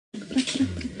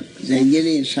Zengin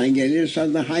insan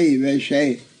gelirse daha iyi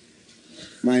ve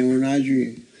maymun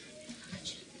acıyor.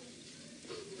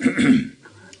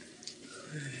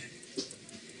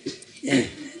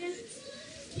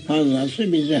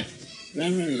 Fazlası bize.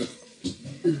 Ben öyle.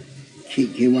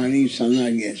 Kibar insanlar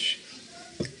gelsin.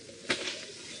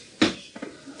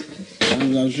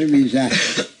 Fazlası bize.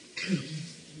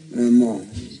 Ama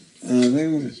anladın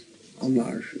mı?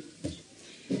 Allah'a şükür.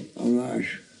 Allah'a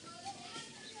şükür.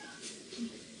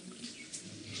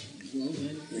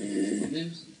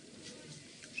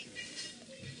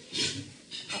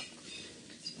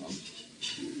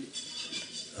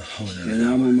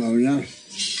 Cenab-ı Mevla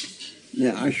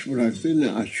ne aç bıraktı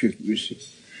ne aç çökmüşsün.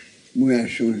 Bu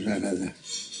yaşımıza kadar.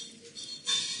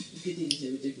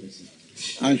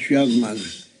 Aç yazmadı.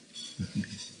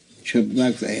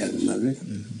 Çıplak da yazmadı.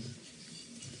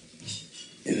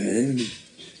 Evet.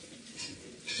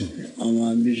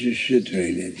 Ama bizi süt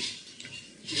eyledi.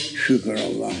 Şükür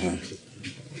Allah'a.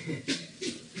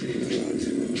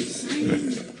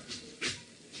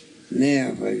 Ne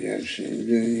yapacaksın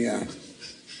dünya?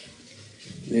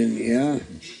 Dünya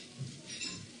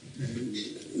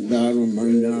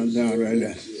darun la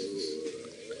darele.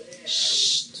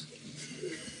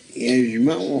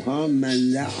 Yecma'uha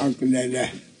men la aklele.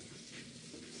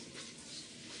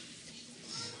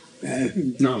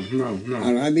 نعم نعم نعم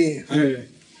Arabi.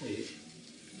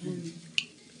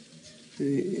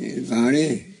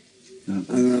 Gari.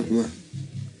 Anlatma.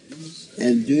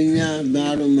 Dünya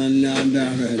darun men la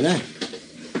darele.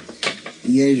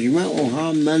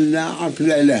 Yecma'uha men la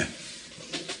aklele.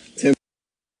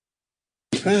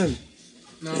 Faham?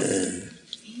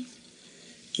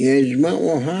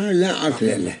 يجمعها لا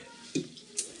عقل له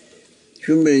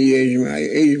شو بدي يجمع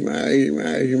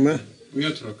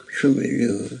ويترك شو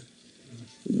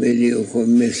بدي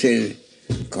يكون مثل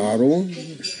قارون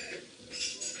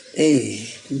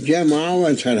جمع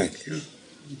وترك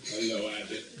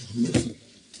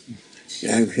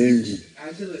لكن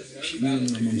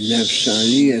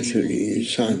نفسانية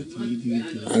الإنسان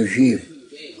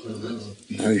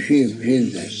عجيب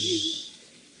جدا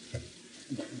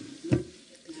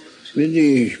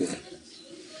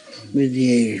بدي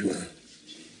يجمع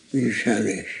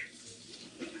يشارك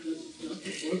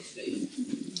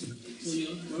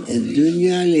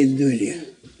الدنيا للدنيا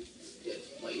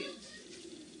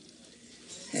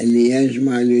اللي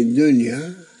يجمع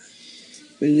للدنيا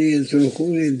اللي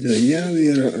يتركوا للدنيا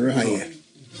ويرايح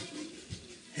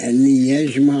اللي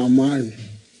يجمع مال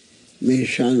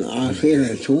مشان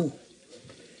آخرته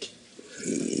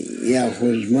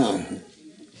يأخذ معه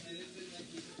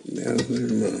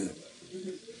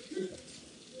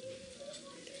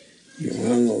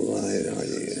سبحان الله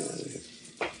العلي العظيم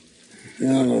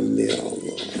يا ربي يا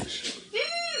الله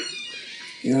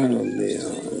يا ربي يا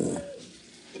الله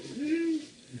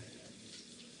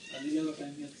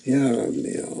يا ربي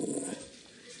يا الله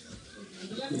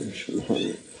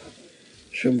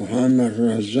سبحان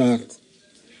الرزاق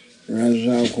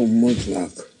رزاق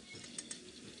مطلق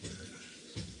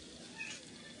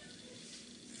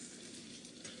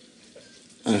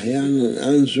أحيانا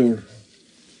أنظر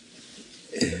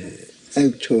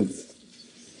أكتب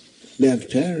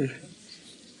دفتر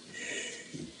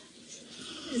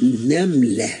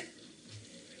نملة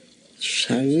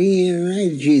صغيرة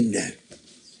جدا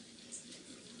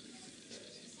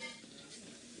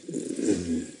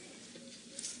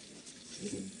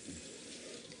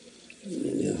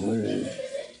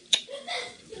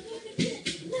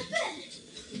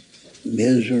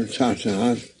بينظر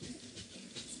تحتها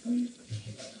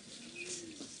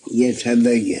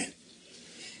يتبين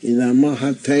إذا ما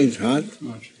حطيت حد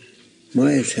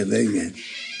ما يتبين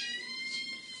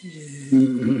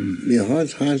بيحط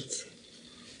حد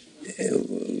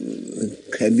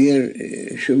كبير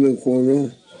شو بيقولوا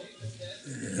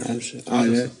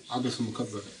عدسة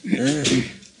مكبرة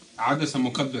عدسة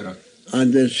مكبرة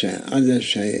عدسة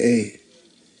ايه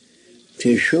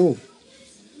تشوف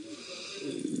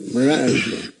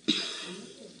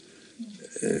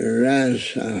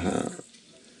رأسها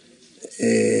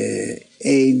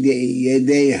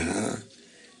يديها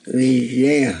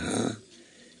رجليها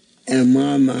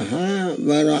أمامها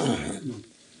وراءها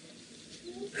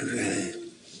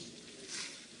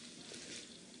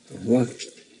وقت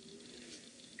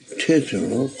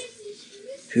تترك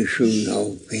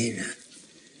تشوف بينها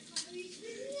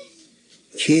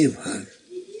كيف هذا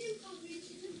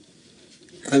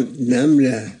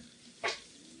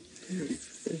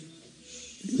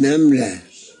نملة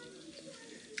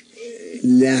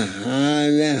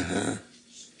لها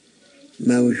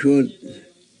موجود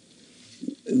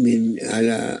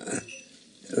على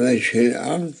وجه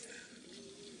الأرض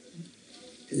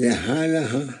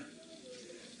لها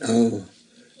أو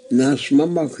ناس ما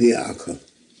بقي عقل.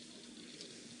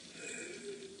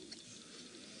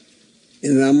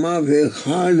 إذا ما في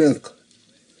خالق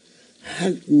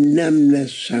حتى النملة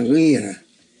الصغيرة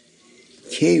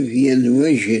كيف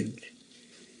ينوجد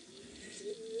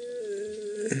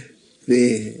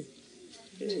في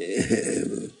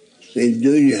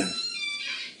الدنيا،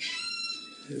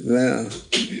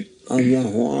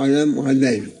 فالله أعلم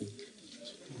عدده.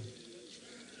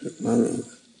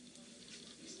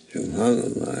 سبحان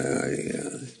الله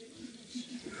يعني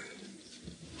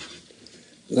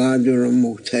قادر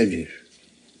مقتدر.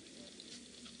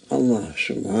 الله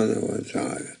سبحانه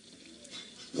وتعالى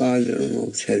قادر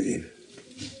مقتدر.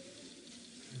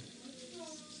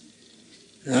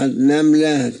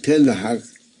 النملة تضحك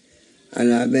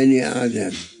على بني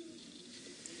آدم،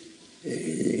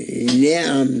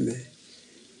 نعم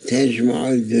تجمع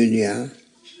الدنيا،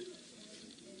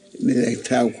 بدك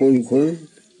تاكل كل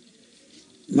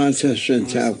ما تحسن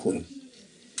تاكل،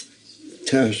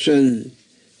 تحسن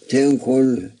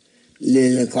تنقل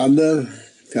للقبر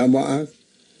تبعك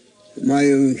ما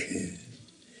يمكن.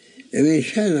 من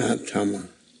شأنها الطمع،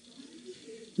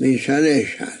 من شأن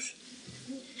الشهر.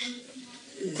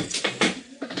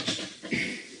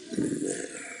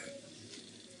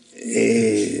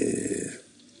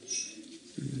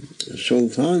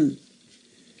 سلطان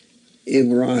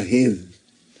إبراهيم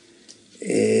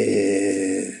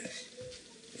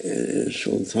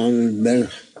سلطان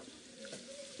البلخ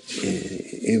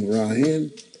إبراهيم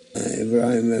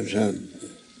الثاني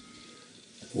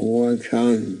هو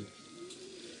كان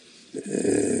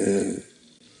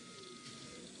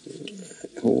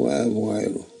هو أبو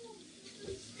غيره.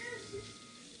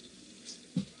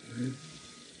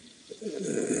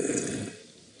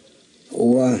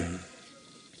 هو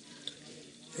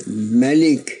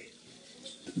ملك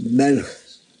بلخ،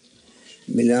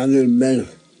 بلاد البلخ.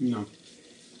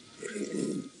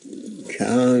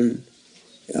 كان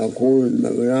يقول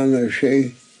مولانا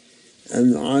الشيخ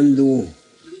أن عنده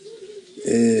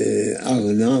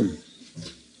أغنام،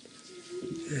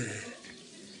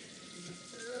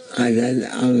 على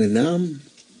الأغنام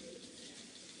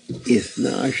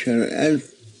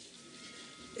 12,000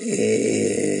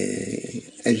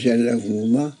 أجلهم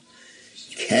الله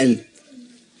كلب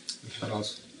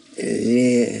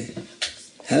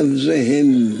لحفظهم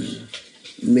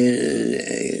من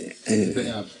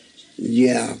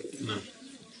الذئاب.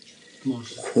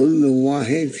 كل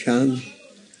واحد كان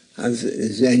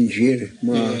زنجير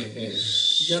ما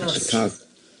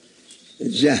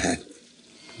ذهب.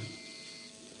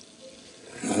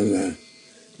 هذا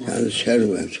كان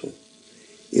ثروته.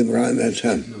 إبراهيم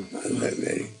الثاني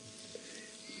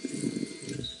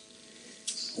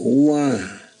هو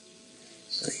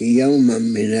يوما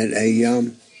من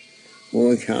الأيام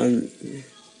هو كان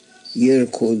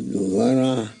يركض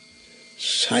وراء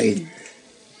صيد،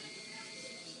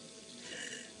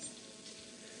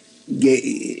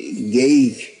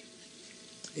 جيش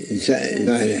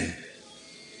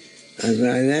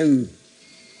زعلم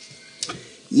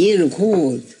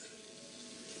يركض.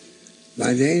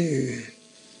 بعدين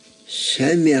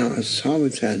سمع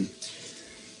صوتا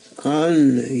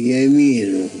عن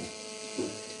يمينه: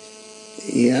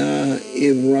 يا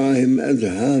إبراهيم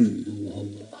أدهم،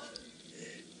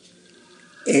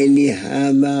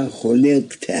 لهذا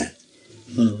خلقت.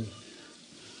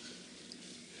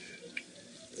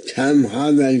 تم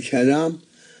هذا الكلام،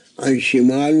 عن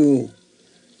شماله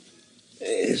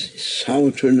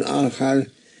صوت آخر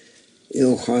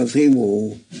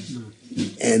يخاطبه: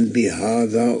 أم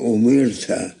بهذا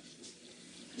أمرت،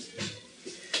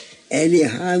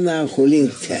 لهذا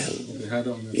خلقت.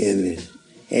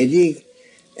 هذيك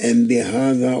أم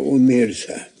بهذا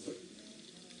أمرت.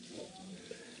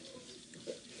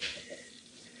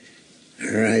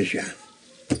 رجع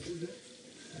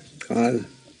قال: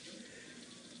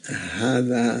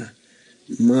 هذا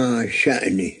ما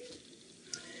شأني،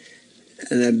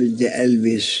 أنا بدي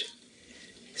ألبس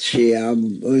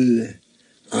ثياب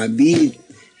العبيد،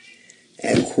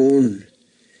 أكون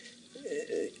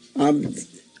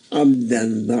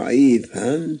عبدا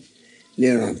ضعيفا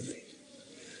لربي.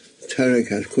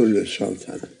 تركت كل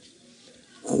السلطنة.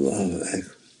 الله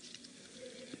أكبر.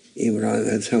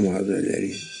 إبراهيم تم هذا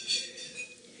الذي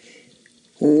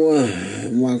هو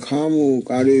مقامه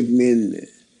قريب من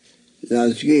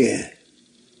لفكية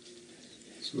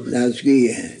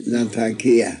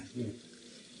لفكية.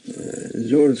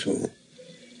 زرته.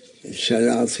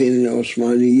 السلاطين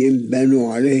العثمانيين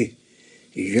بنوا عليه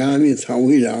جامع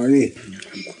طويل عليه،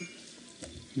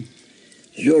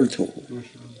 زرته.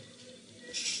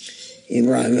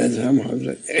 إبراهيم أدهم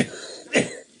حضرت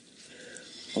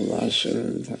الله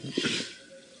سلام.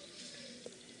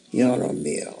 Ya Rabbi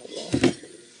ya Allah.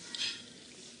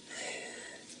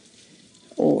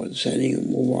 O senin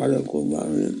mübarek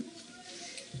kullarının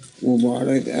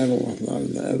mübarek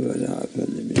ervahlarına evvela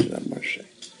Efendimiz'le başla.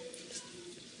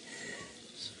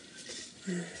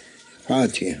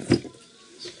 Fatiha.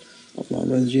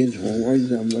 Allahümme zidhum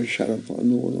izzen ve şerefe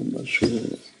nuren ve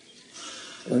surura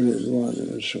ve rızvan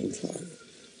ve sultan.